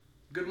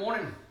Good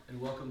morning and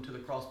welcome to the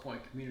Crosspoint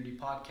Community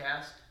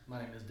Podcast. My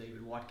name is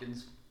David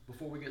Watkins.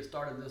 Before we get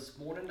started this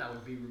morning, I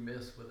would be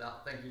remiss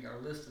without thanking our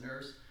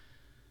listeners,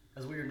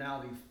 as we are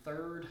now the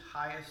third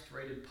highest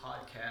rated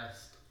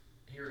podcast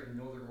here in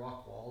Northern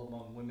Rockwall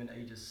among women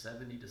ages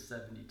 70 to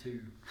 72. So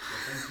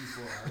thank you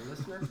for our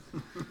listeners.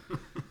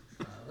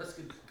 Let's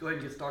go ahead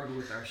and get started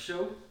with our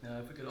show.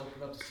 If we could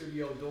open up the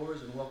studio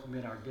doors and welcome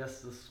in our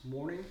guest this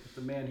morning, with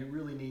the man who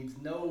really needs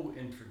no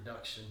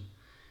introduction.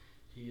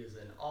 He is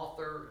an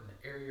author,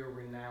 an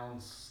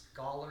area-renowned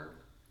scholar.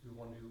 We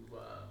want to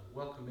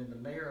welcome in the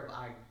mayor of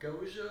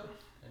Igosia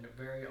and our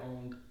very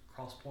own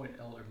Crosspoint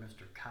elder,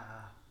 Mr. Kai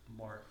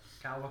Martin.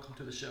 Kai, welcome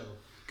to the show.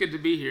 Good to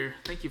be here.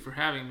 Thank you for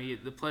having me.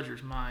 The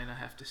pleasure's mine, I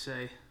have to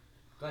say.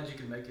 Glad you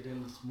can make it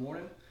in this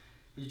morning.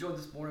 He's joined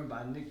this morning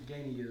by Nick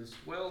Gainey as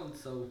well, and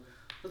so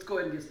let's go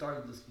ahead and get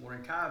started this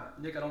morning. Kai,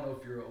 Nick, I don't know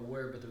if you're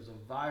aware, but there's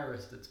a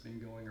virus that's been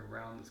going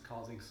around that's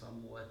causing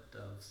somewhat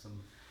of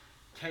some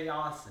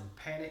chaos and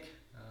panic.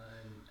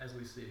 And as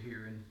we sit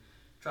here and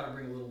try to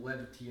bring a little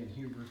levity and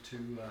humor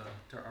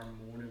to our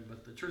morning,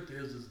 but the truth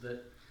is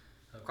that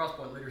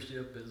Crosspoint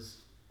leadership has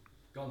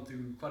gone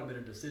through quite a bit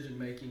of decision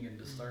making and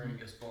discerning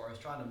as far as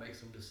trying to make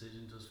some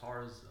decisions as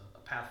far as a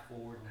path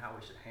forward and how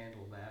we should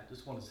handle that.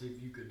 Just want to see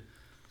if you could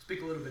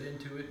speak a little bit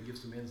into it and give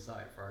some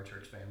insight for our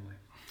church family.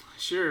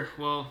 Sure.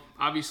 Well,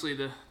 obviously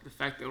the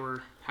fact that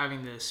we're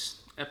having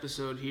this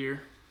episode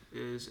here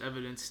is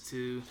evidence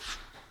to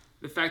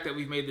the fact that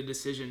we've made the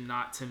decision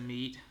not to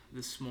meet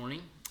this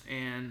morning.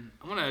 And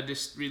I want to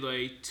just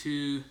relay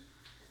two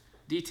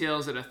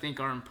details that I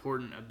think are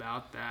important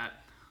about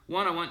that.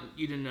 One, I want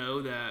you to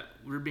know that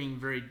we're being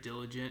very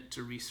diligent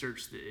to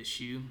research the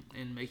issue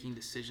and making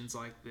decisions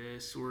like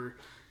this. We're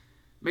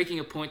making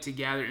a point to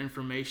gather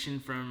information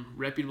from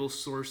reputable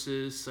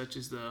sources such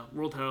as the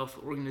World Health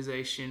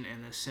Organization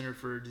and the Center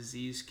for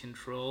Disease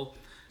Control,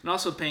 and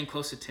also paying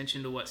close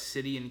attention to what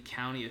city and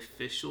county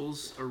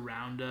officials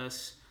around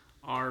us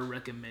are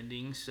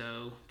recommending.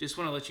 So just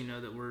want to let you know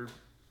that we're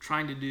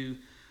trying to do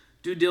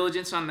due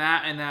diligence on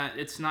that, and that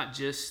it's not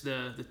just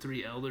the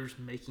three elders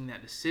making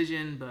that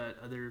decision, but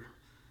other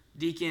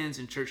deacons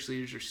and church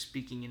leaders are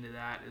speaking into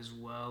that as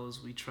well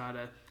as we try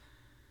to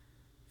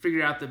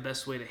figure out the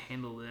best way to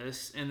handle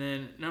this. And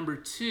then number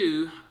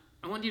two,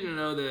 I want you to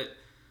know that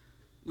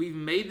we've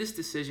made this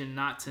decision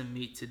not to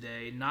meet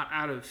today, not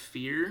out of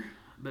fear,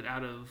 but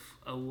out of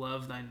a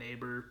love thy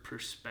neighbor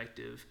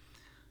perspective.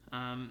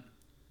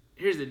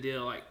 Here's the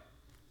deal.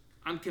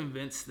 I'm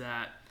convinced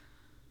that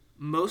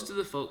most of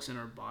the folks in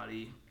our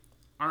body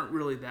aren't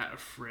really that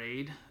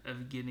afraid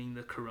of getting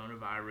the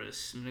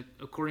coronavirus. And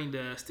according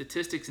to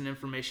statistics and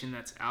information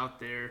that's out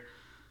there,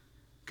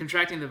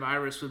 contracting the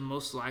virus would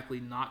most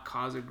likely not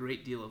cause a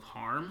great deal of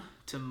harm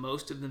to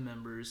most of the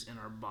members in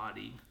our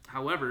body.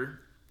 However,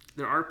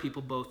 there are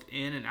people both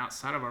in and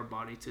outside of our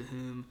body to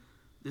whom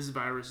this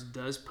virus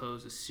does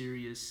pose a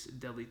serious,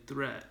 deadly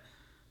threat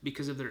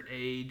because of their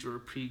age or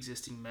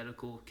pre-existing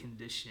medical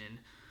condition.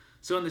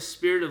 So in the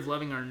spirit of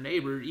loving our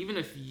neighbor, even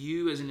if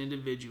you as an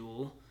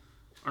individual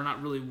are not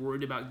really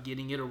worried about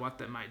getting it or what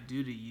that might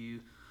do to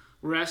you,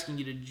 we're asking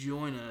you to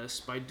join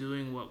us by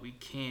doing what we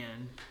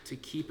can to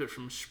keep it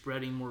from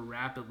spreading more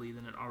rapidly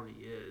than it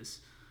already is.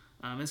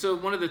 And so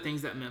one of the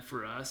things that meant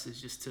for us is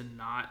just to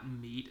not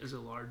meet as a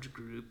large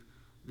group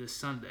this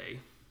Sunday.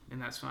 And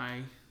that's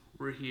why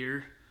we're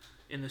here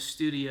in the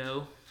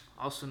studio,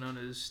 also known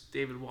as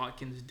David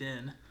Watkins'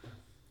 Den,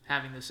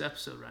 having this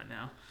episode right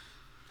now.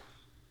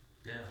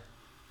 Yeah,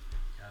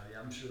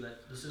 I'm sure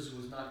that decision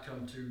was not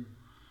come too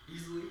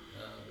easily,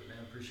 but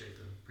man, appreciate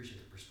the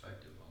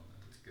perspective on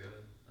that. That's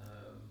good.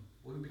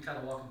 We'll be kind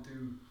of walking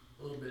through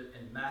a little bit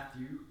in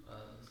Matthew,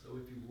 so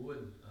if you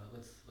would,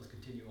 let's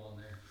continue on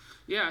there.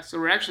 Yeah, so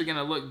we're actually going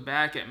to look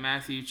back at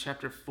Matthew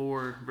chapter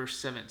 4, verse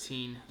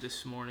 17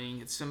 this morning.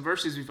 It's some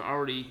verses we've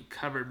already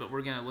covered, but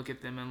we're going to look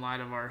at them in light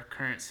of our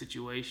current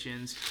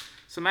situations.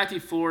 So Matthew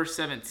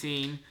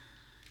 4:17,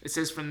 it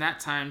says, "From that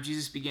time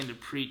Jesus began to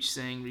preach,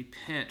 saying,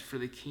 'Repent, for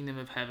the kingdom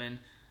of heaven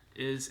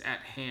is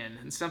at hand.'"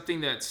 And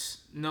something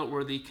that's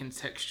noteworthy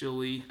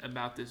contextually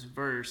about this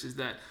verse is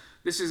that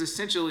this is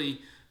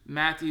essentially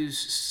Matthew's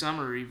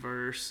summary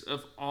verse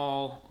of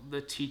all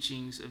the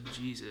teachings of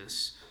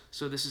Jesus.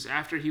 So this is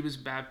after he was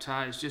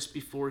baptized, just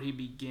before he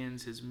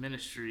begins his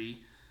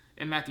ministry.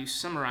 And Matthew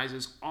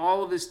summarizes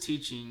all of his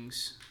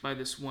teachings by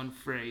this one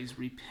phrase,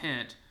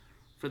 "Repent,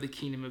 for the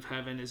kingdom of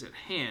heaven is at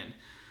hand."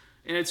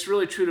 And it's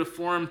really true to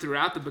form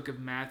throughout the book of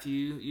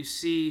Matthew. You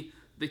see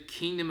the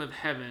kingdom of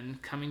heaven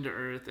coming to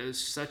earth as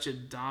such a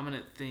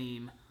dominant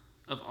theme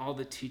of all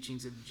the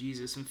teachings of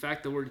Jesus. In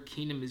fact, the word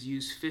kingdom is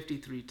used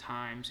 53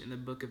 times in the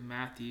book of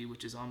Matthew,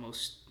 which is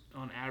almost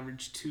on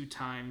average 2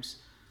 times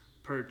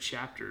per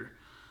chapter.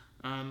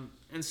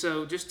 And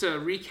so just to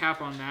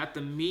recap on that,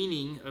 the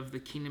meaning of the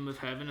kingdom of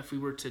heaven, if we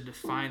were to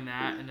define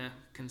that in a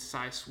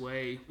concise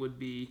way, would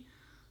be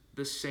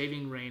the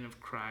saving reign of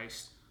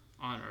Christ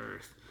on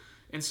earth.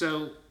 And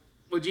so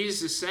what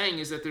Jesus is saying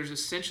is that there's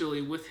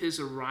essentially, with his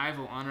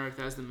arrival on earth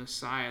as the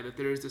Messiah, that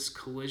there is this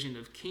collision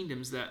of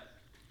kingdoms, that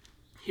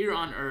here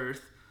on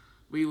earth,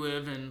 we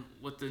live in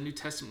what the New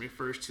Testament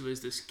refers to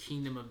as this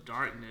kingdom of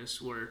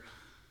darkness, where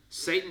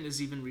Satan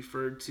is even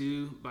referred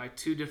to by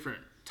two different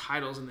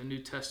titles in the New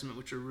Testament,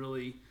 which are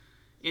really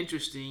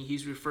interesting.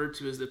 He's referred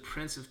to as the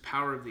prince of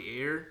power of the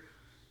air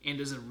and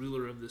as a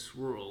ruler of this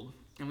world.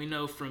 And we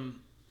know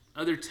from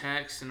other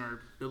texts in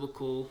our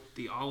biblical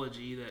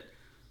theology that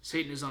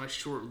Satan is on a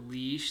short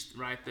leash,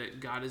 right? That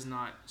God is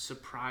not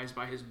surprised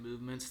by his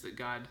movements, that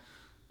God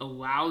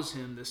allows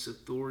him this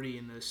authority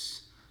and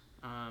this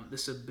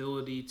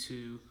ability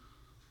to,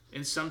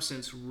 in some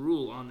sense,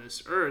 rule on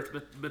this earth.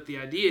 But the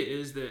idea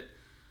is that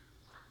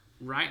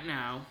right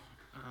now,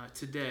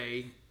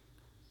 today,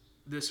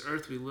 this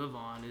earth we live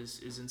on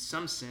is in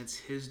some sense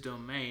his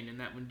domain, and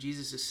that when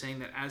Jesus is saying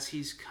that as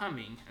he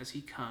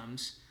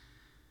comes,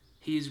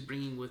 he is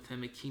bringing with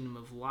him a kingdom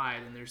of light,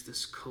 and there's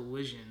this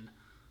collision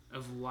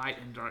of light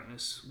and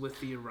darkness with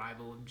the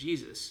arrival of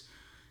Jesus.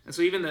 And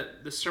so even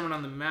the Sermon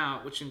on the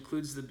Mount, which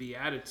includes the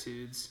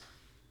Beatitudes,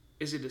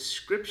 is a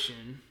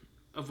description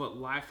of what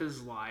life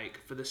is like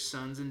for the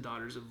sons and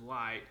daughters of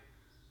light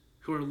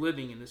who are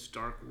living in this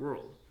dark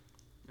world.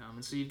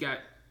 And so you've got,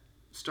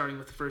 starting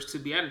with the first two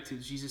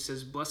Beatitudes, Jesus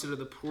says, "Blessed are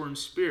the poor in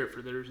spirit,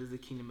 for theirs is the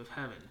kingdom of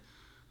heaven."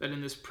 That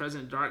in this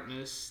present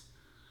darkness,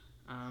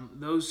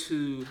 those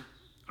who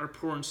are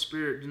poor in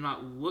spirit do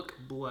not look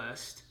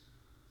blessed,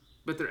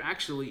 but they're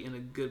actually in a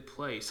good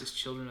place as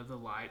children of the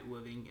light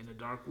living in a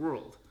dark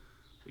world.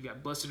 We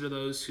got, "Blessed are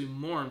those who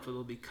mourn, for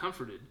they'll be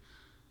comforted."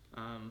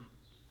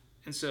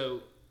 And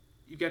so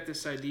you've got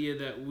this idea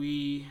that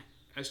we,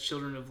 as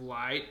children of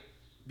light,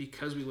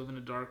 because we live in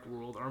a dark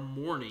world, are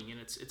mourning, and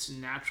it's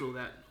natural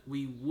that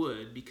we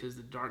would, because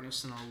the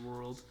darkness in our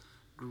world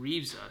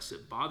grieves us,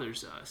 it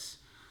bothers us.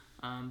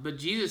 But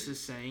Jesus is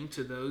saying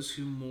to those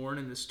who mourn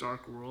in this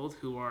dark world,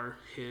 who are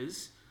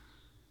his,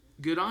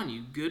 good on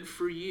you, good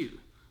for you.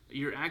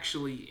 You're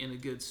actually in a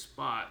good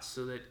spot,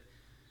 so that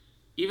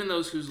even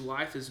those whose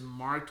life is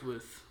marked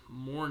with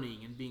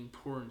mourning and being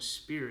poor in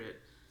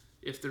spirit,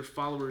 if they're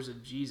followers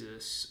of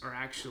Jesus, are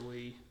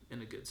actually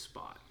in a good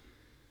spot.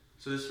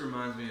 So this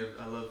reminds me of,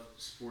 I love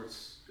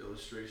sports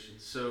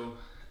illustrations. So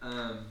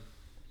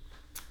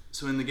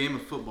in the game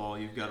of football,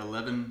 you've got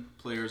 11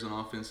 players on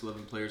offense,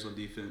 11 players on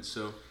defense.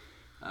 So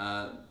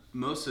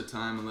most of the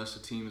time, unless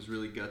a team is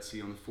really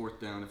gutsy on the fourth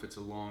down, if it's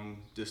a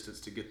long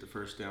distance to get the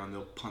first down,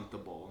 they'll punt the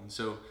ball. And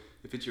so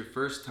if it's your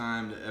first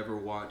time to ever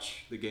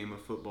watch the game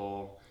of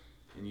football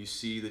and you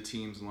see the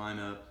teams line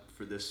up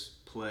for this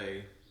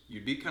play,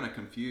 you'd be kind of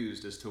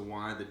confused as to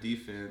why the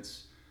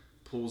defense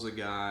pulls a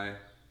guy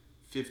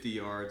 50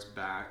 yards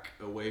back,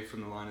 away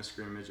from the line of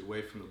scrimmage,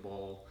 away from the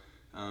ball,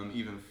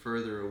 even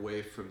further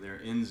away from their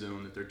end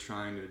zone that they're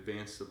trying to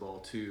advance the ball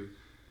to.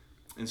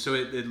 And so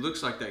it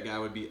looks like that guy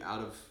would be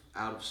out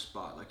of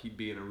spot, like he'd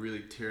be in a really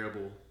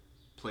terrible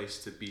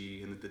place to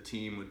be, and that the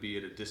team would be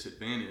at a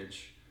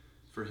disadvantage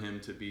for him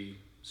to be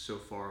so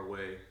far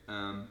away.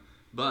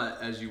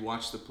 But as you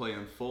watch the play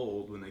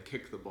unfold, when they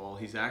kick the ball,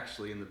 he's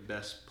actually in the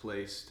best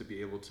place to be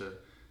able to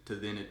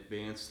then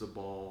advance the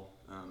ball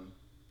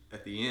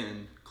at the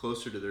end,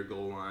 closer to their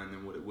goal line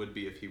than what it would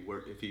be if he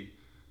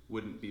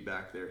wouldn't be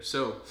back there.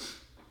 So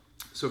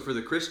for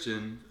the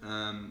Christian,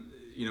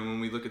 when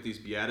we look at these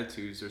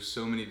Beatitudes, there's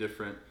so many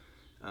different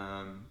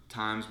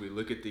times we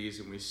look at these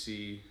and we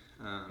see,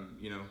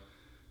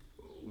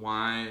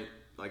 why,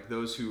 like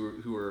those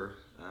who are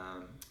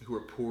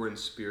poor in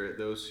spirit,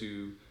 those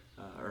who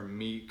are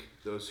meek,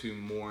 those who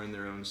mourn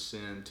their own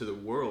sin, to the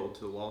world,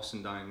 to the lost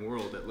and dying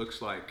world, that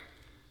looks like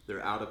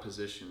they're out of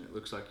position. It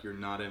looks like you're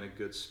not in a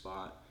good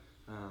spot.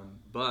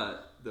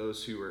 But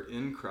those who are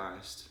in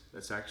Christ,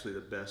 that's actually the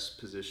best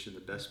position, the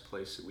best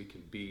place that we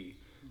can be,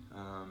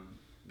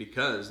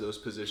 because those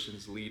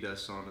positions lead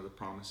us on to the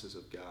promises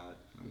of God,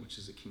 which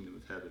is the kingdom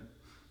of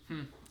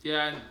heaven.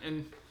 Yeah,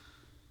 and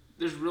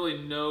there's really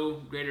no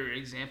greater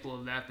example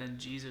of that than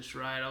Jesus,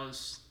 right? I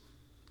was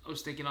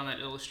thinking on that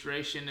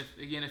illustration,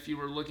 if you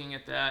were looking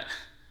at that,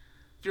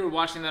 if you were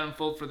watching that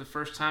unfold for the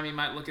first time, you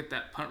might look at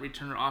that punt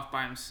returner off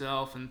by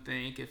himself and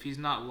think, if he's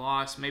not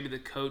lost, maybe the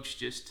coach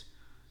just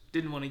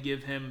didn't want to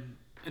give him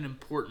an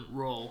important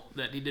role,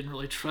 that he didn't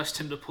really trust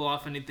him to pull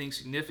off anything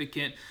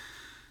significant,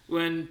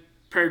 when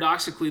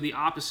paradoxically the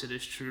opposite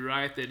is true,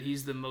 right? That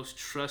he's the most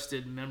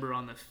trusted member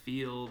on the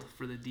field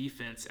for the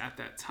defense at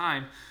that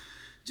time.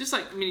 Just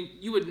like,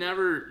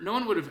 no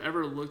one would have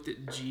ever looked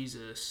at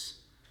Jesus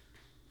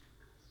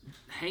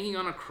hanging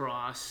on a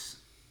cross,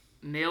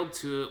 nailed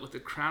to it with a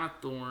crown of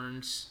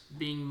thorns,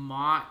 being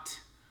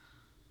mocked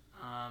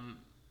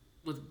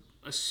with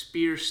a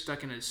spear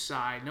stuck in his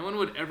side. No one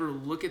would ever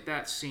look at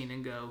that scene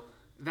and go,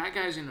 that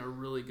guy's in a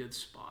really good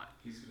spot.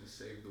 He's going to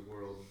save the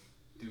world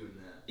doing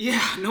that.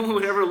 Yeah, no one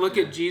would ever look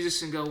at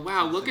Jesus and go,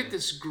 wow, look at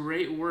this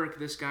great work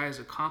this guy is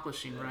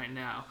accomplishing right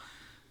now.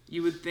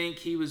 You would think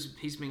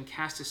he's been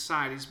cast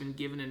aside. He's been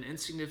given an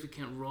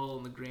insignificant role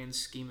in the grand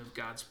scheme of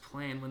God's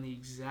plan, when the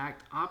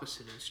exact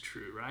opposite is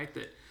true, right?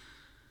 That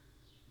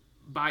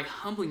by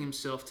humbling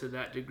himself to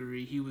that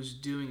degree, he was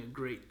doing a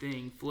great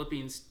thing.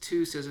 Philippians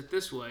 2 says it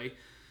this way: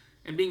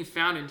 And being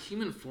found in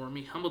human form,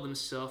 he humbled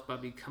himself by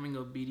becoming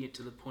obedient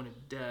to the point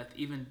of death,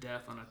 even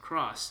death on a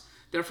cross.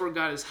 Therefore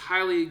God has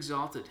highly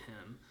exalted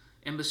him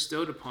and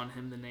bestowed upon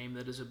him the name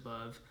that is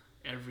above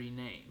every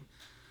name.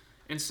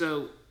 And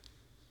so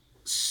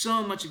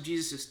much of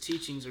Jesus'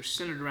 teachings are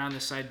centered around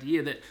this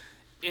idea that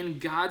in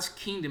God's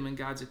kingdom and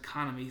God's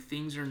economy,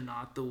 things are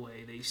not the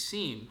way they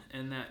seem,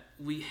 and that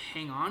we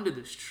hang on to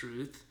this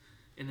truth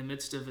in the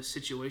midst of a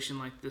situation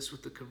like this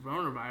with the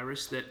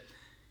coronavirus, that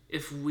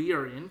if we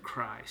are in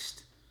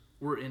Christ,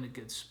 we're in a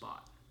good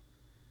spot.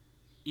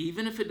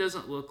 Even if it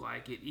doesn't look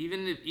like it,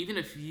 even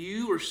if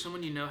you or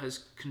someone you know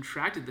has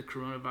contracted the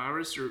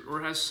coronavirus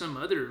or has some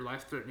other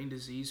life-threatening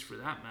disease for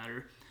that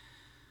matter,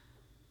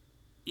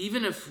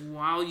 even if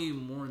while you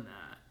mourn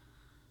that,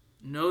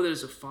 know that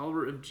as a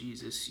follower of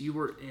Jesus, you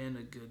are in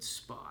a good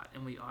spot,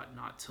 and we ought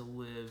not to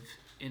live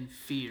in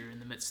fear in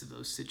the midst of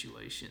those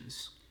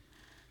situations.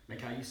 Like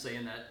how you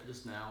saying that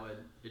just now,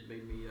 it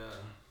made me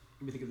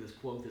think of this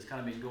quote that's kind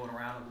of been going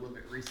around a little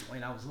bit recently,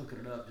 and I was looking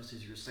it up just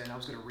as you were saying. I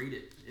was going to read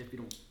it if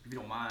you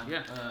don't mind.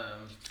 Yeah.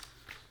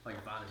 If I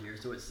can find it here.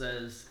 So it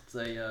says, it's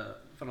a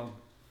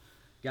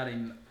guy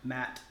named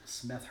Matt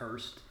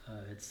Smethurst.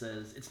 It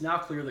says, "It's now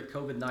clear that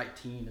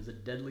COVID-19 is a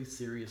deadly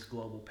serious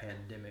global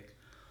pandemic,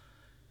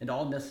 and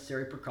all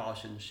necessary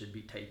precautions should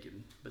be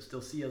taken. But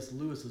still C.S.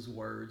 Lewis's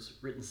words,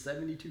 written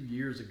 72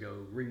 years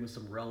ago, ring with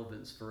some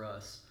relevance for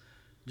us.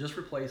 Just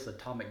replace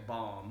atomic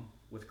bomb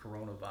with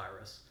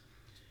coronavirus.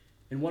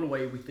 In one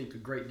way, we think a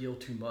great deal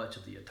too much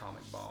of the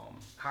atomic bomb.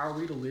 How are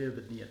we to live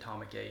in the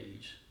atomic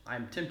age? I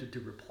am tempted to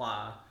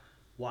reply,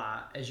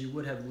 why, as you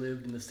would have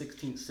lived in the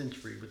 16th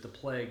century with the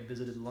plague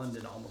visited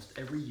London almost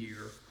every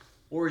year,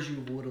 or as you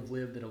would have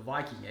lived in a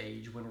Viking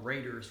age when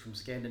raiders from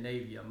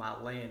Scandinavia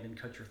might land and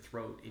cut your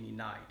throat any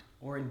night,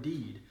 or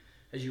indeed,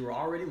 as you are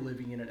already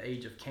living in an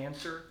age of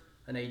cancer,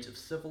 an age of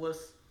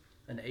syphilis,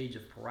 an age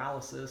of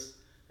paralysis,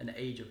 an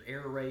age of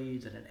air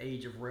raids, and an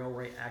age of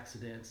railway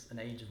accidents, an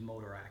age of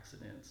motor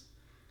accidents.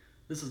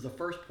 This is the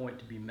first point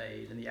to be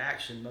made, and the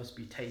action must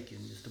be taken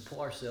is to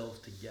pull ourselves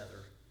together,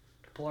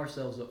 to pull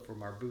ourselves up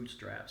from our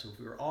bootstraps. So if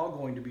we are all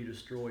going to be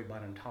destroyed by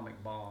an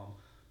atomic bomb,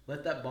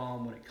 let that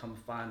bomb, when it comes,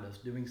 find us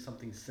doing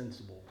something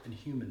sensible and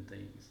human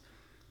things,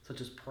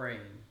 such as praying,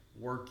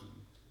 working,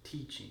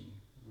 teaching,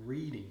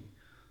 reading,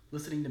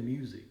 listening to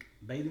music,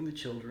 bathing the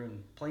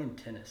children, playing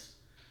tennis,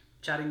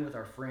 chatting with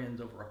our friends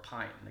over a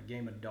pint and a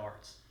game of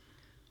darts,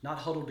 not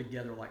huddled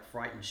together like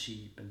frightened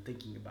sheep and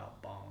thinking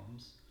about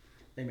bombs.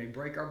 They may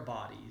break our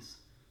bodies,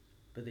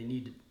 but they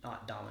need to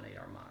not dominate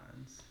our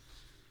minds."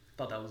 I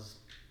thought that was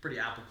pretty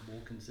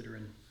applicable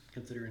considering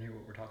here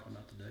what we're talking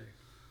about today.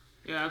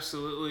 Yeah,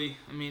 absolutely.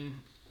 I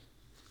mean,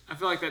 I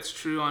feel like that's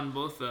true on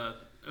both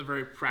a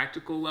very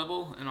practical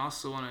level and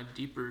also on a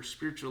deeper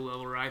spiritual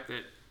level, right?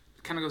 That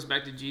kind of goes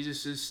back to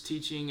Jesus'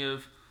 teaching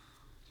of,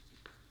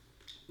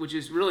 which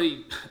is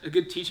really a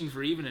good teaching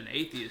for even an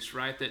atheist,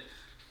 right? That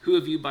who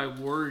of you by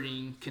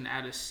worrying can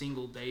add a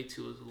single day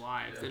to his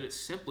life? Yeah. That it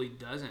simply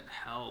doesn't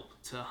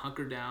help to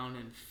hunker down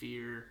in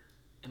fear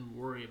and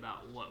worry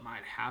about what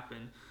might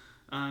happen.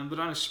 But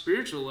on a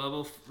spiritual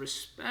level,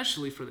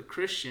 especially for the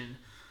Christian,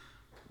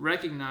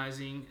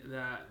 recognizing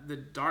that the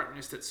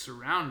darkness that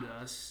surrounds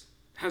us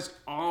has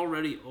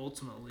already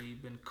ultimately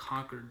been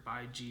conquered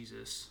by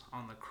Jesus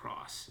on the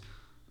cross.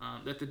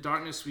 That the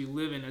darkness we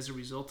live in as a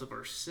result of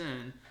our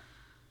sin,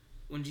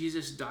 when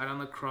Jesus died on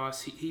the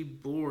cross, he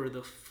bore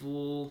the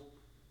full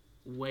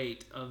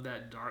weight of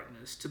that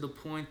darkness to the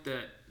point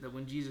that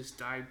when Jesus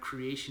died,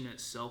 creation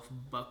itself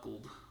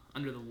buckled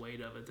under the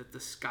weight of it, that the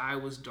sky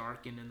was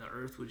darkened and the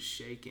earth was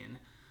shaken.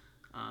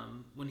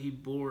 When he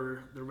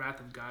bore the wrath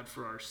of God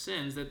for our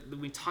sins, that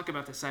when we talk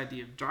about this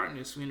idea of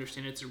darkness, we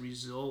understand it's a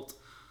result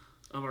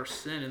of our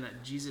sin and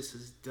that Jesus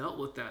has dealt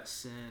with that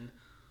sin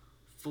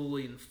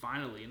fully and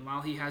finally. And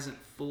while he hasn't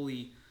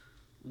fully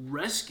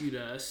rescued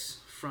us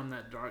from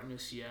that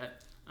darkness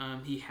yet,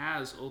 he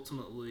has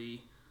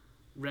ultimately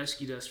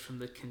rescued us from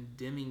the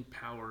condemning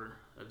power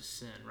of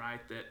sin,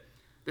 right?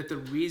 That the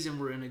reason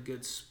we're in a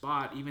good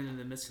spot, even in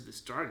the midst of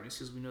this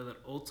darkness, is we know that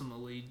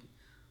ultimately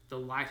the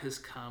light has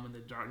come and the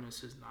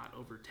darkness has not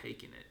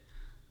overtaken it.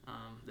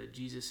 That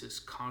Jesus has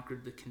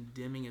conquered the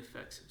condemning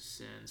effects of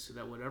sin, so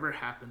that whatever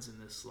happens in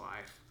this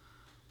life,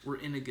 we're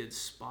in a good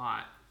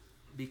spot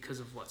because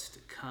of what's to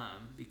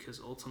come, because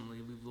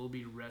ultimately we will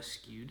be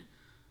rescued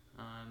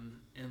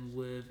and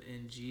live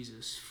in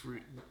Jesus,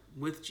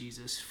 with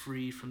Jesus,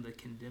 free from the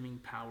condemning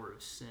power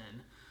of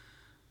sin.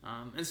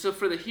 And so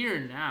for the here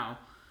and now,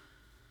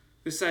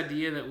 this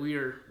idea that we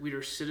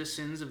are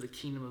citizens of the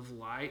kingdom of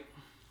light,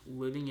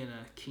 living in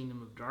a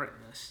kingdom of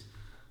darkness,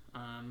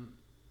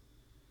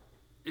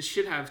 it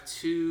should have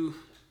two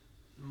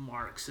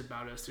marks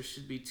about us. There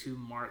should be two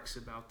marks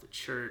about the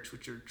church,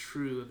 which are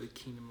true of the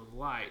kingdom of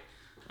light.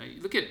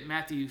 You look at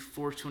Matthew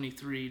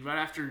 4:23, right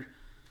after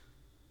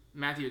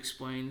Matthew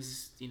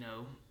explains,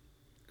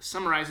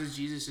 summarizes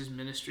Jesus'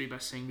 ministry by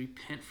saying,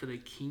 "Repent, for the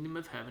kingdom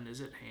of heaven is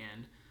at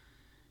hand."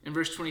 In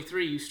verse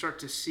 23, you start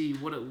to see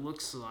what it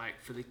looks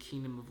like for the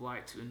kingdom of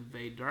light to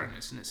invade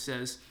darkness. And it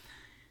says,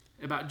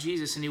 about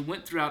Jesus, and he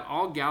went throughout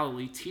all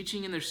Galilee,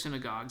 teaching in their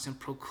synagogues and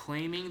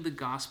proclaiming the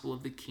gospel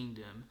of the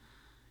kingdom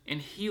and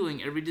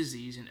healing every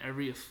disease and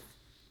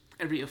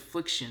every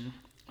affliction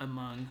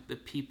among the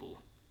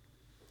people.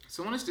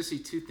 So I want us to see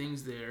two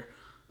things there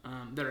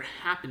that are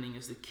happening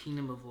as the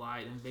kingdom of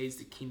light invades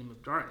the kingdom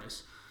of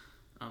darkness.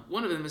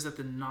 One of them is that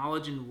the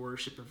knowledge and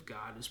worship of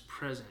God is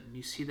present. And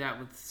you see that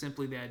with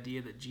simply the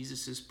idea that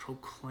Jesus is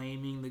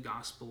proclaiming the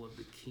gospel of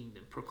the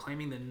kingdom,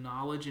 proclaiming the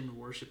knowledge and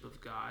worship of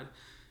God.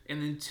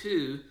 And then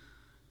two,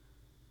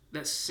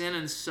 that sin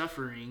and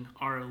suffering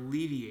are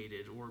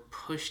alleviated or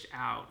pushed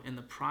out in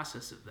the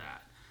process of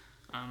that.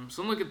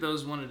 So look at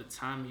those one at a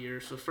time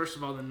here. So first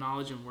of all, the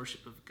knowledge and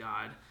worship of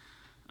God.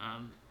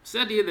 It's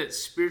the idea that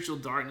spiritual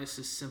darkness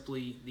is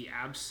simply the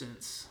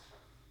absence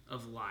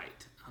of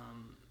light.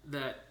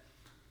 That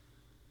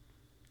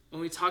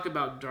when we talk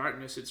about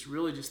darkness, it's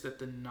really just that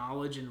the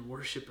knowledge and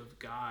worship of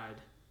God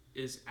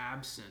is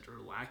absent or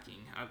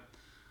lacking.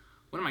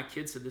 One of my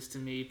kids said this to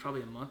me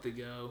probably a month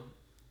ago.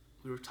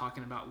 We were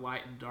talking about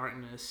light and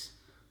darkness.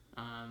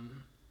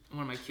 One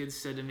of my kids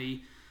said to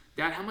me,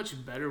 "Dad, how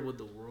much better would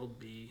the world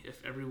be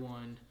if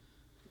everyone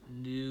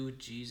knew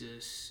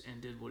Jesus and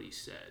did what he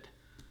said?"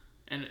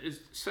 And it's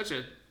such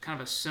a kind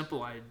of a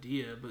simple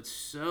idea, but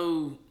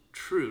so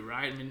true,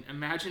 right? I mean,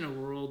 imagine a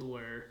world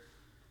where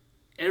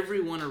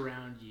everyone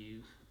around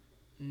you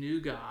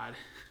knew God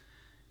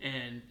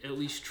and at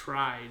least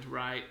tried,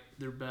 right,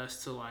 their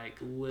best to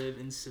live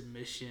in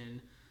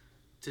submission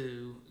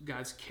to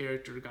God's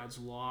character, God's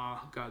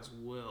law, God's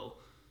will.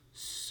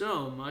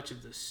 So much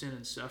of the sin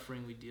and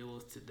suffering we deal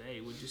with today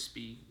would just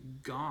be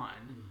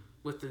gone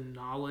with the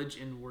knowledge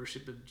and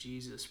worship of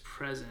Jesus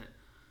present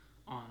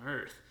on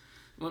earth.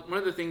 One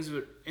of the things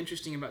that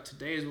interesting about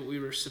today is what we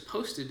were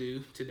supposed to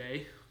do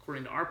today,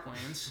 according to our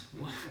plans,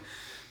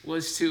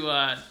 was to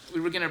we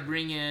were going to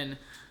bring in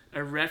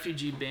a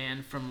refugee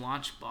band from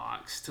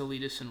Launchbox to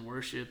lead us in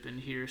worship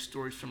and hear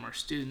stories from our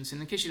students.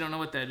 And in case you don't know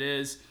what that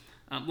is,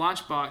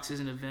 Launchbox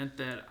is an event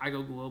that I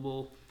Go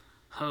Global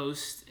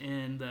hosts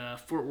in the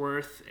Fort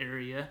Worth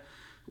area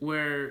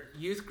where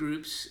youth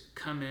groups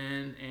come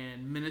in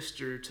and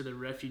minister to the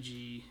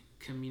refugee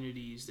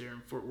communities there in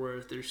Fort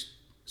Worth. There's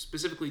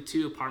specifically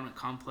 2 apartment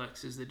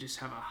complexes that just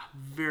have a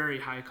very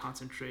high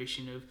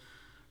concentration of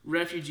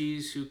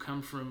refugees who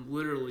come from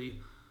literally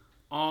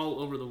all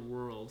over the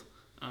world.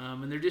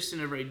 And they're just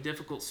in a very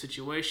difficult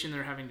situation.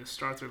 They're having to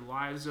start their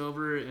lives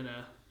over in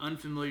an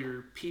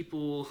unfamiliar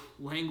people,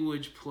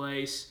 language,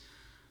 place.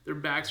 Their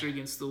backs are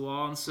against the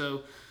wall. And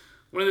so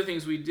one of the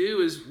things we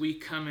do is we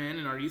come in,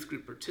 and our youth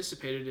group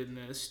participated in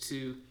this,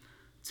 to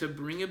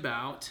bring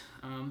about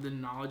the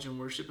knowledge and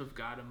worship of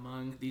God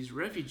among these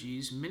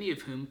refugees, many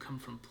of whom come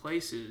from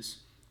places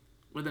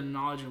where the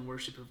knowledge and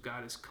worship of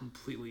God is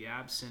completely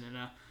absent. And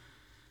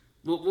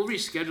We'll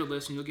reschedule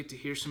this and you'll get to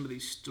hear some of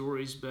these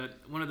stories, but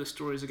one of the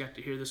stories I got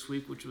to hear this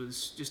week, which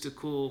was just a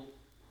cool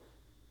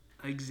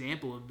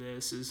example of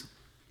this, is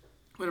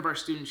one of our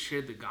students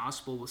shared the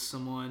gospel with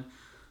someone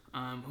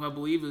who I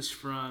believe was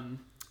from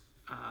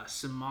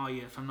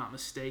Somalia, if I'm not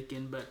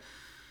mistaken, but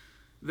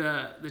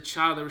the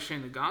child they were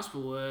sharing the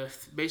gospel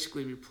with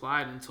basically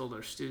replied and told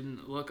our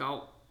student, "Look,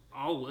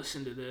 I'll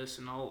listen to this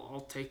and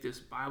I'll take this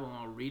Bible and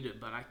I'll read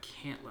it, but I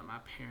can't let my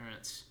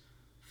parents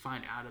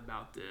find out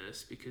about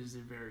this because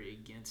they're very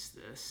against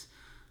this."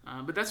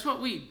 But that's what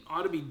we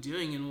ought to be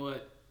doing, and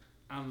what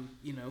I'm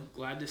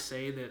glad to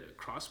say that at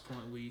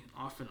Crosspoint we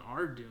often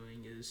are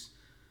doing is,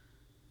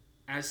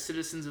 as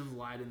citizens of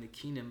light in the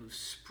kingdom, of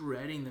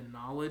spreading the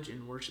knowledge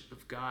and worship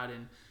of God.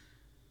 And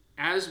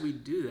as we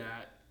do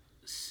that,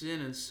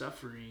 sin and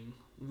suffering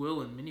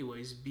will in many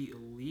ways be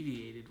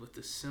alleviated with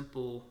the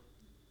simple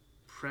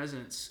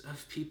presence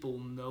of people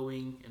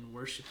knowing and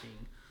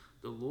worshiping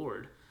the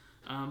Lord.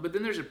 But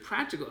then there's a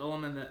practical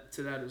element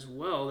to that as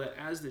well, that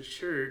as the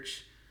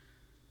church,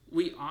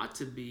 we ought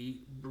to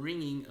be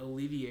bringing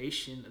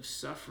alleviation of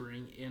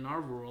suffering in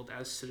our world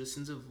as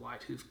citizens of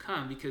light who've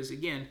come. Because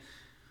again,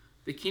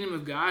 the kingdom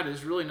of God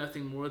is really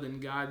nothing more than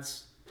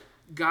God's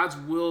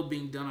will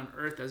being done on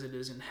earth as it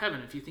is in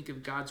heaven. If you think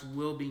of God's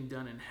will being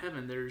done in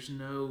heaven, there's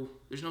no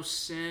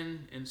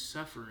sin and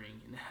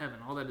suffering in heaven.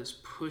 All that is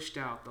pushed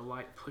out. The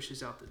light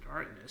pushes out the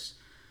darkness.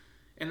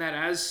 And that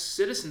as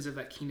citizens of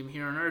that kingdom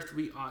here on earth,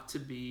 we ought to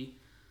be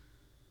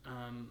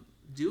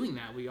doing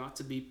that. We ought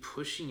to be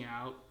pushing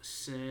out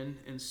sin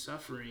and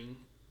suffering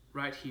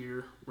right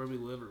here where we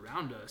live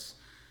around us.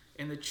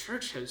 And the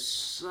church has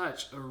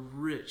such a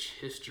rich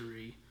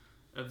history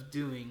of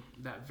doing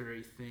that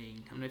very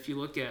thing. I mean, if you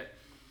look at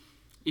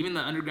even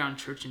the underground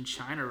church in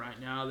China right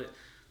now, that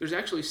there's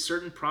actually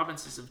certain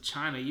provinces of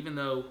China, even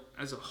though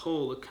as a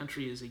whole the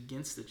country is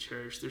against the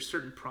church, there's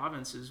certain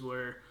provinces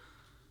where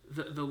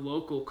the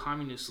local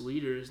communist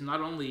leaders not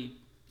only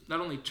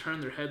turn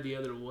their head the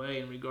other way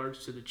in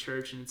regards to the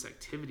church and its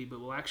activity, but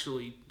will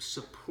actually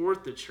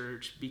support the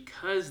church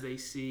because they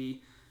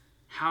see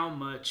how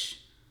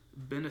much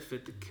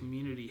benefit the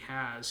community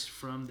has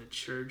from the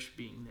church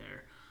being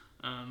there.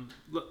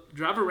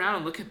 Drive around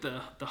and look at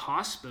the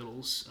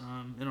hospitals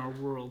in our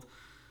world.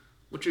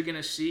 what you're going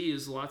to see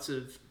is lots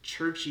of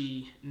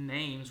churchy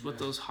names with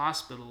those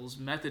hospitals,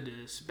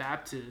 Methodist,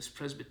 Baptist,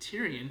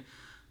 Presbyterian,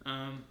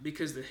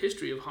 because the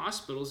history of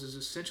hospitals is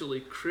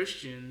essentially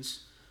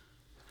Christians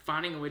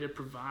finding a way to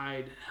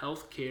provide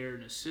health care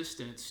and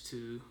assistance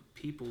to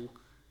people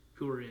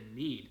who are in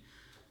need.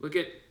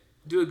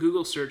 Do a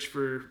Google search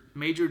for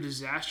major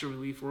disaster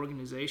relief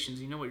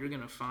organizations. You know what you're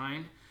going to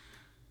find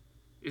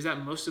is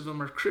that most of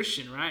them are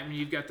Christian, right? I mean,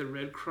 you've got the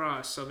Red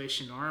Cross,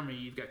 Salvation Army,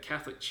 you've got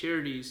Catholic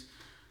Charities.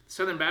 The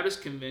Southern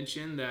Baptist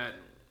Convention that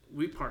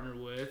we partner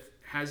with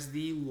has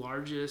the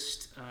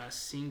largest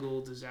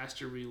single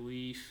disaster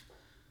relief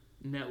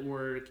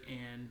network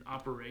and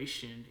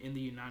operation in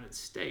the United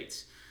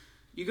States.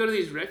 You go to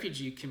these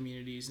refugee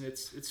communities, and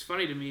it's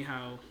funny to me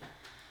how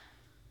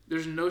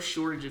there's no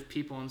shortage of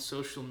people on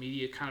social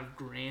media kind of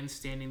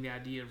grandstanding the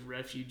idea of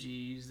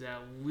refugees,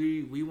 that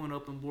we want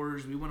open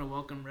borders, we want to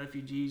welcome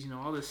refugees,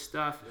 all this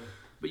stuff. Yeah.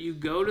 But you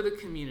go to the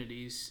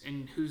communities,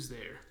 and who's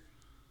there?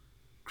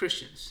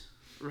 Christians,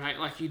 right?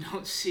 Like, you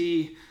don't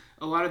see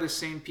a lot of the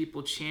same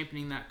people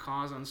championing that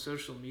cause on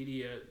social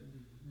media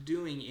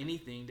doing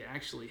anything to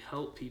actually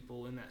help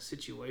people in that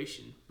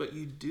situation. But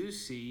you do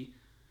see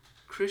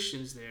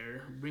Christians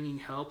there bringing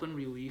help and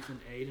relief and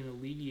aid and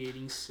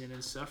alleviating sin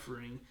and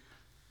suffering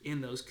in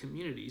those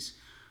communities.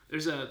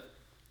 There's a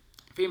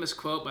famous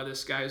quote by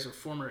this guy who's a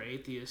former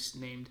atheist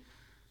named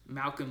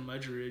Malcolm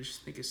Muggeridge.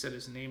 I think I said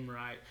his name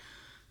right.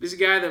 This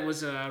guy that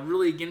was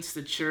really against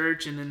the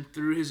church, and then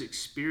through his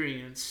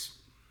experience,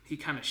 he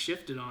kind of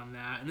shifted on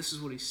that. And this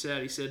is what he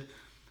said. He said,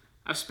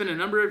 "I've spent a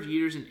number of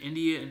years in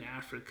India and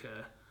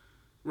Africa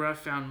where I've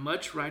found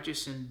much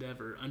righteous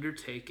endeavor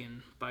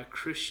undertaken by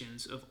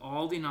Christians of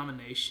all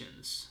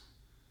denominations."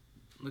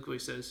 Look what he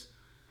says.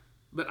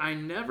 "But I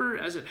never,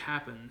 as it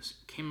happens,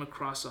 came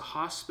across a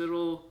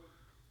hospital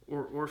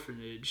or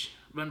orphanage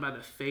run by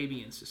the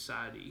Fabian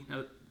Society."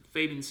 Now, the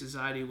Fabian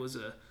Society was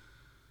a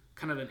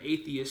kind of an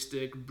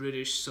atheistic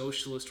British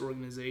socialist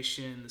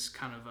organization, this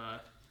kind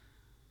of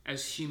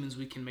as humans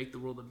we can make the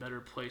world a better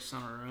place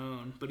on our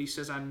own. But he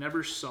says, I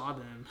never saw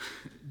them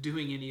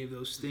doing any of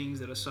those things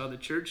that I saw the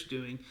church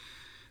doing.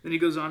 Then he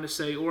goes on to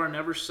say, or I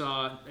never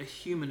saw a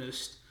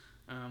humanist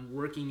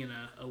working in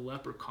a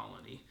leper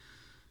colony.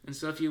 And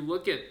so if you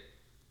look at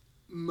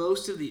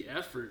most of the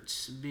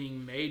efforts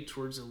being made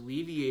towards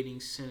alleviating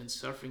sin and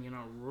suffering in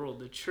our world,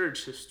 the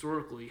church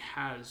historically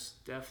has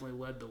definitely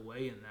led the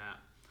way in that.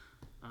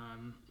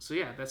 So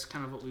yeah, that's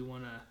kind of what we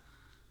want to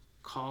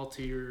call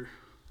to your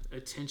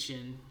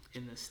attention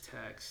in this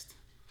text.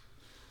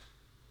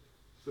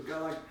 So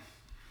God, like,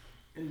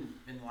 in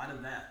light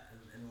of that,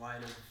 in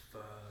light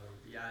of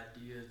the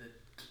idea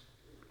that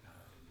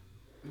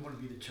we want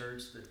to be the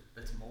church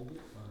that's mobile,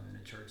 and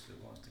a church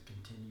that wants to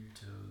continue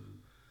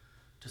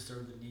to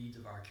serve the needs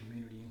of our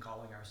community, and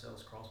calling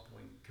ourselves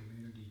Crosspoint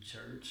Community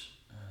Church.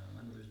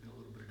 I know there's been a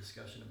little bit of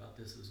discussion about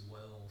this as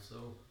well.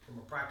 So from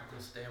a practical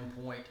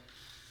standpoint,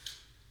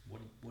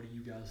 what do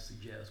you guys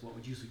suggest? What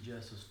would you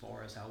suggest as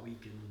far as how we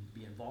can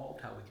be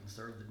involved, how we can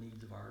serve the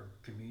needs of our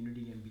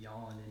community and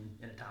beyond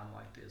in a time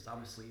like this?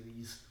 Obviously,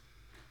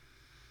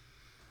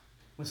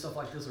 when stuff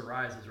like this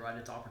arises, right,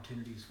 it's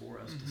opportunities for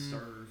us to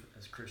serve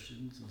as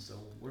Christians. And so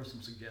what are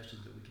some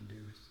suggestions that we can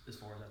do as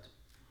far as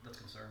that's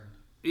concerned?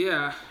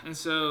 Yeah, and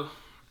so,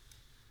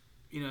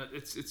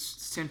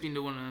 it's tempting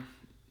to want to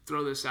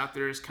throw this out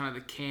there as kind of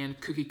the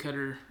canned cookie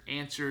cutter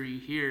answer you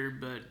hear,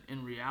 but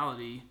in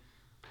reality,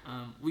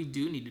 we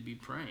do need to be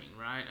praying,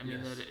 right? I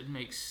mean, that it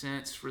makes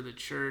sense for the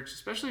church,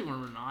 especially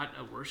when we're not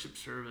a worship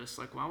service.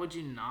 Like, why would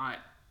you not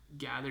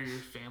gather your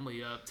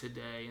family up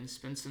today and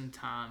spend some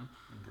time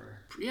in prayer?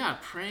 Yeah,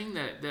 praying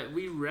that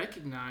we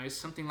recognize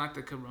something like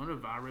the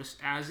coronavirus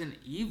as an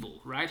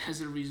evil, right?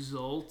 As a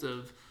result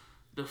of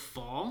the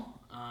fall,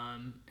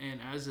 and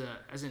as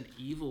an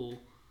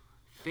evil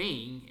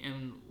thing.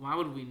 And why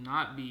would we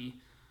not be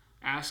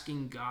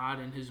asking God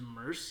in His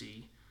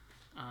mercy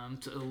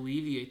to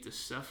alleviate the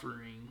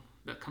suffering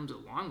that comes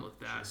along with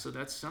that? Sure. So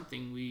that's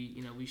something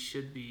we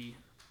should be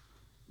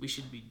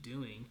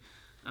doing.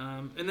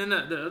 And then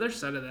the other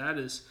side of that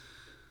is,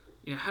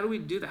 how do we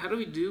do that? How do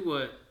we do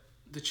what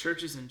the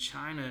churches in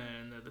China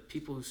and the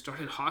people who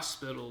started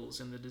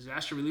hospitals and the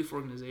disaster relief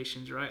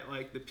organizations, right?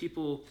 Like the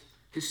people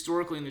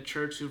historically in the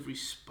church who've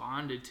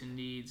responded to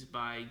needs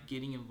by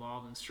getting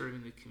involved and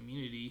serving the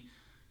community.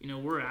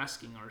 We're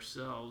asking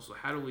ourselves, well,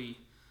 how do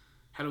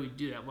we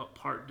do that? What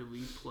part do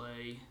we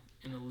play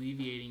in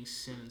alleviating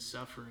sin and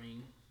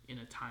suffering in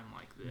a time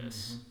like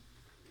this? Mm-hmm.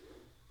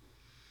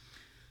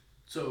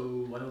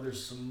 So I know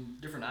there's some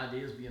different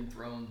ideas being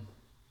thrown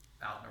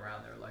out and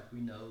around there. Like,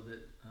 we know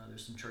that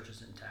there's some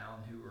churches in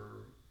town who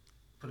are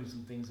putting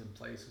some things in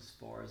place as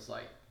far as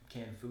like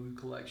canned food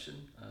collection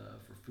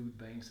for food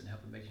banks, and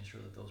making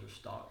sure that those are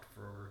stocked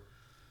for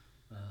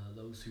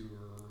those who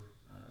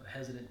are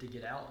hesitant to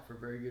get out for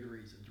very good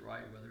reasons,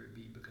 right? Whether it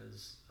be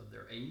because of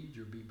their age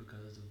or be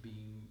because of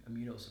being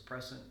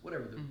immunosuppressant,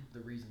 whatever the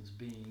reasons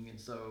being. And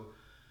so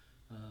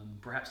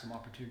perhaps some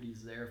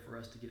opportunities there for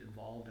us to get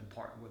involved and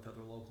partner with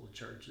other local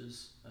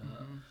churches.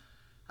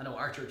 I know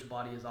our church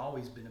body has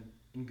always been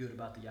and good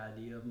about the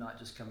idea of not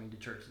just coming to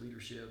church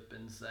leadership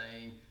and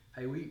saying,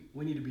 hey, we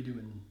need to be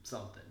doing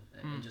something,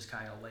 and just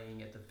kind of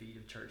laying at the feet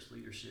of church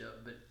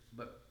leadership,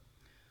 but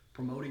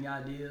promoting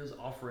ideas,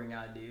 offering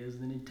ideas,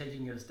 and then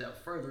taking it a step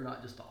further,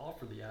 not just to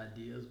offer the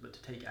ideas, but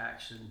to take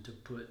action to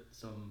put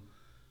some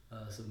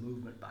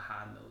movement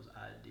behind those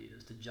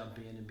ideas, to jump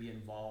in and be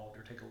involved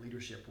or take a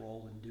leadership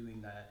role in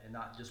doing that, and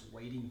not just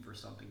waiting for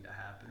something to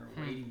happen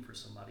or waiting for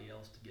somebody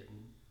else to get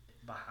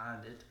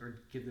behind it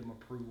or give them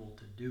approval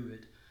to do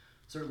it.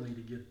 Certainly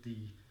to get the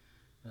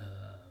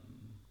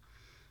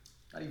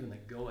not even the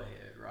go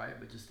ahead, right,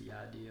 but just the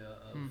idea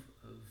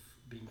of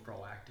being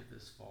proactive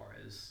as far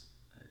as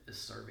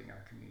serving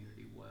our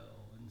community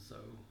well. And so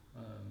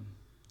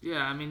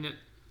yeah, I mean, it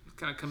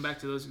kind of come back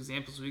to those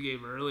examples we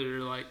gave earlier,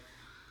 like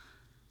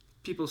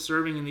people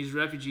serving in these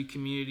refugee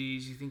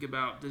communities. You think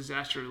about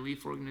disaster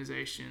relief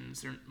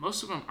organizations,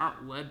 most of them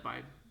aren't led by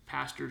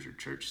pastors or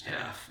church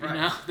staff. Yeah, right.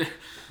 You know,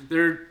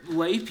 they're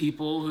lay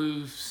people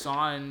who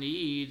saw a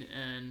need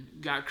and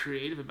got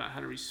creative about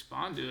how to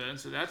respond to it. And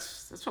so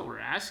that's what we're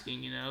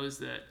asking, you know, is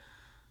that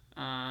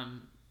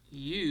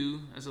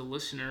you as a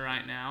listener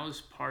right now, as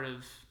part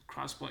of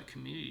Crosspoint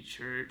Community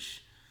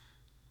Church,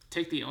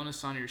 take the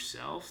onus on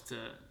yourself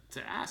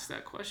to ask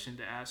that question,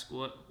 to ask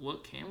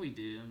what can we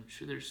do. I'm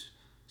sure there's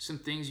some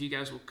things you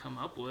guys will come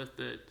up with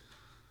that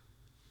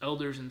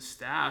elders and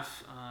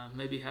staff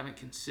maybe haven't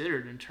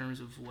considered in terms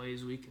of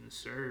ways we can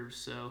serve.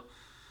 So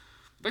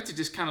I'd like to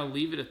just kind of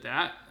leave it at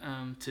that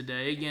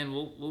today. Again,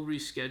 we'll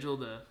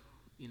reschedule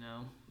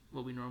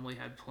what we normally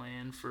had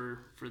planned for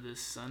this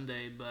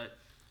Sunday, but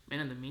man,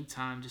 in the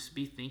meantime, just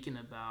be thinking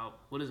about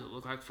what does it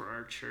look like for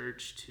our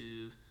church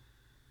to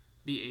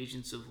be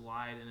agents of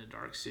light in a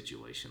dark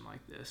situation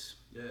like this.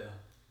 Yeah,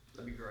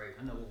 that'd be great.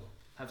 I know we'll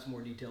have some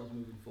more details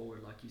moving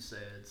forward, like you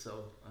said,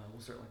 so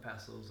we'll certainly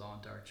pass those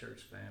on to our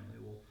church family.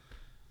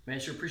 Man,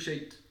 sure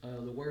appreciate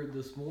the word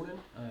this morning.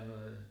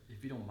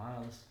 If you don't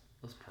mind,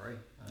 let's pray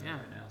right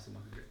now. Seems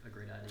like a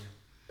great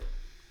idea.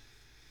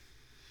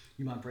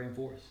 You mind praying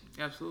for us?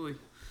 Absolutely.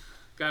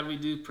 God, we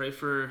do pray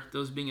for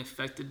those being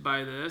affected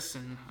by this,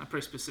 and I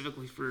pray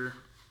specifically for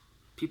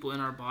people in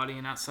our body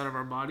and outside of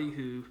our body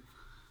who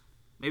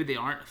maybe they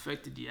aren't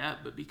affected yet,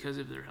 but because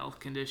of their health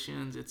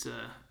conditions, it's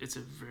a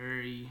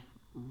very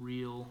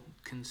real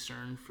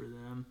concern for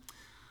them.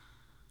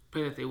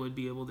 Pray that they would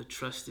be able to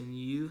trust in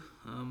you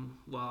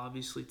while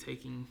obviously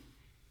taking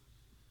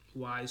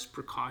wise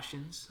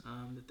precautions,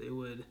 that they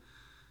would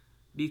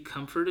be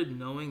comforted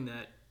knowing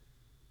that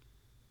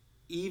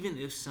even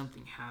if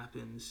something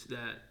happens,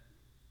 that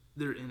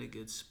they're in a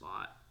good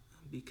spot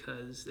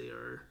because they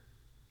are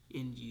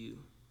in you,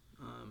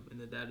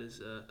 and that is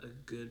a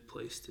good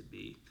place to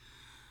be.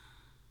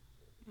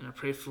 And I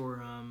pray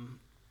for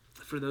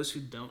those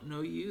who don't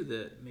know you,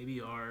 that maybe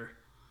are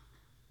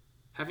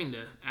having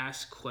to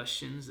ask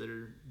questions that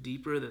are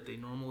deeper that they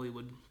normally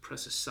would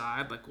press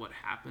aside, like what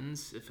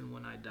happens if and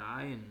when I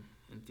die,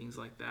 and things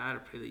like that. I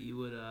pray that you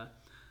would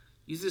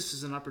use this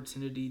as an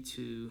opportunity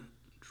to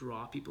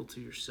draw people to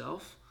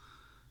yourself.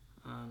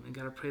 And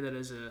God, I pray that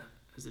as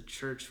a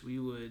church, we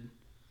would,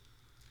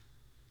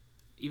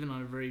 even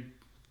on a very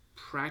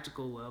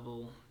practical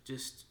level,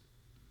 just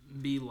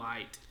be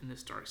light in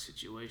this dark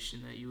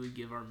situation, that you would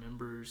give our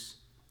members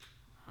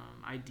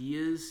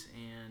ideas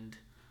and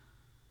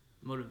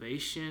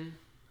motivation,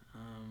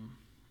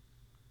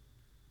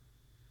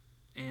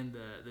 and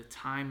the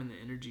time and the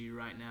energy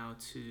right now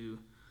to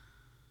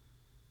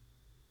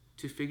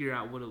figure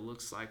out what it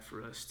looks like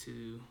for us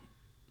to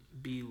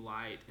be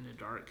light in a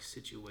dark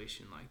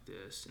situation like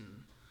this.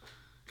 And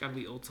God,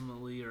 we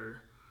ultimately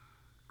are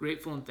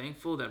grateful and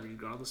thankful that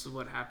regardless of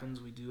what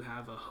happens, we do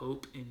have a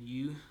hope in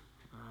you,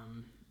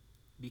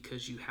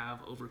 because you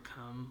have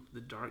overcome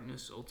the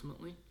darkness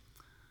ultimately.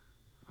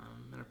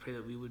 And I pray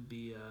that we would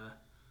be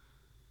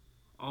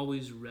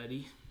always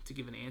ready to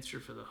give an answer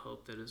for the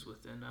hope that is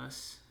within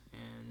us,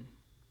 and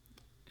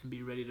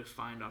be ready to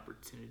find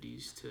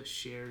opportunities to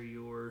share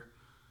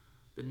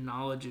the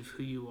knowledge of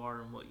who you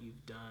are and what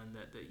you've done,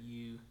 that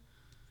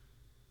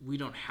we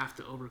don't have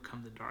to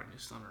overcome the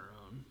darkness on our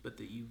own, but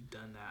that you've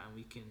done that, and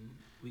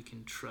we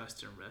can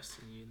trust and rest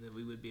in you, and that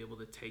we would be able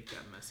to take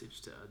that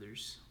message to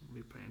others.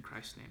 We pray in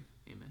Christ's name.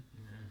 Amen.